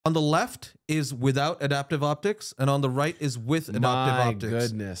On the left is without adaptive optics, and on the right is with adaptive optics. My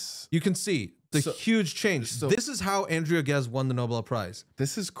goodness. You can see the huge change. This is how Andrea Ghez won the Nobel Prize.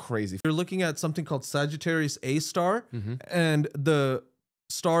 This is crazy. You're looking at something called Sagittarius A star, and the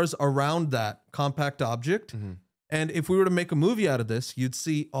stars around that compact object. And if we were to make a movie out of this, you'd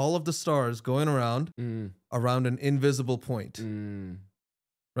see all of the stars going around an invisible point.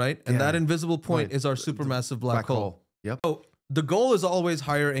 Right? And that invisible point is our supermassive black hole. Yep. So the goal is always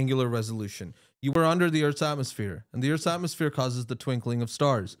higher angular resolution. You were under the Earth's atmosphere, and the Earth's atmosphere causes the twinkling of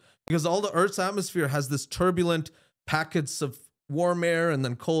stars because all the Earth's atmosphere has this turbulent packets of warm air and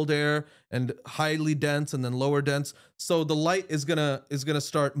then cold air and highly dense and then lower dense. So the light is gonna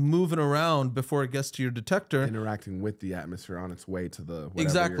start moving around before it gets to your detector, interacting with the atmosphere on its way to the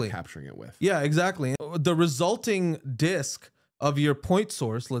whatever you're capturing it with. Yeah, exactly. The resulting disk of your point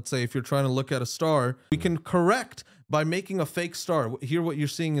source, let's say if you're trying to look at a star, we can correct by making a fake star. Here what you're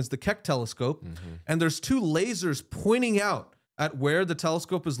seeing is the Keck telescope, and there's two lasers pointing out at where the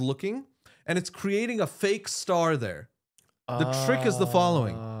telescope is looking, and it's creating a fake star there. The trick is the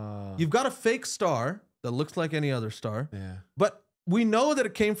following. You've got a fake star that looks like any other star, but we know that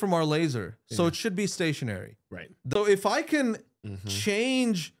it came from our laser, so it should be stationary. Right. So if I can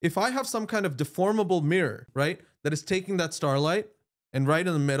change, if I have some kind of deformable mirror, right, that is taking that starlight, and right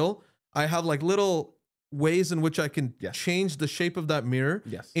in the middle, I have like little ways in which I can change the shape of that mirror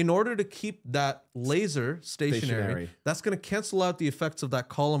in order to keep that laser stationary. That's going to cancel out the effects of that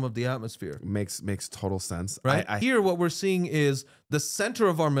column of the atmosphere. Makes total sense. Right? Here, what we're seeing is the center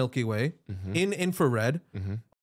of our Milky Way in infrared.